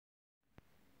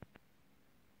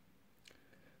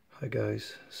Hi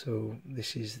guys, so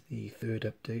this is the third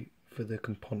update for the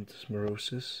Componentis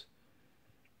morosus.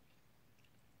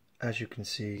 As you can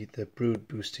see, the brood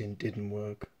boosting didn't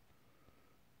work.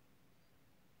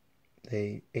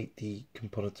 They ate the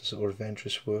Componentis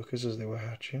ventris workers as they were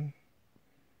hatching.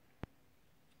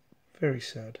 Very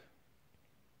sad.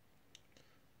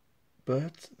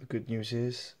 But the good news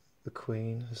is the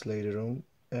queen has laid her own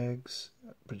eggs,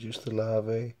 produced the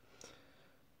larvae.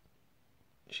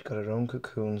 She's got her own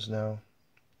cocoons now,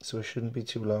 so it shouldn't be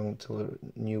too long until the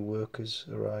new workers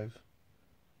arrive.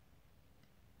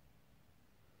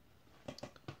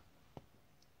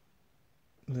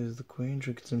 There's the queen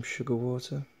drinking some sugar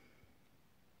water.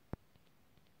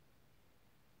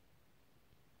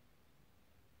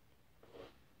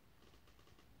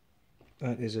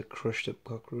 That is a crushed up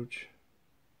cockroach.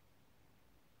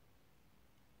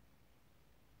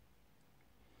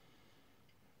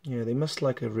 Yeah, they must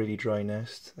like a really dry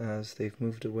nest as they've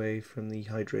moved away from the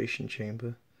hydration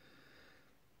chamber.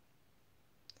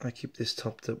 I keep this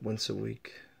topped up once a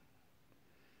week.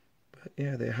 But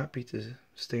yeah, they're happy to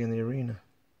stay in the arena.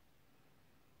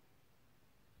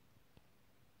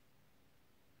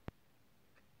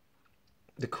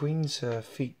 The queen's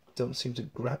feet don't seem to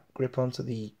grip onto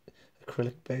the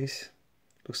acrylic base.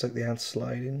 Looks like they aren't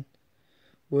sliding.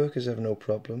 Workers have no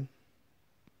problem.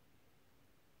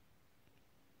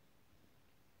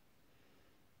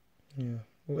 Yeah.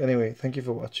 Well, anyway, thank you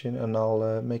for watching, and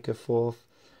I'll make a fourth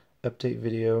update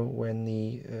video when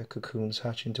the cocoons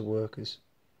hatch into workers.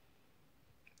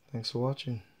 Thanks for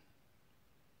watching.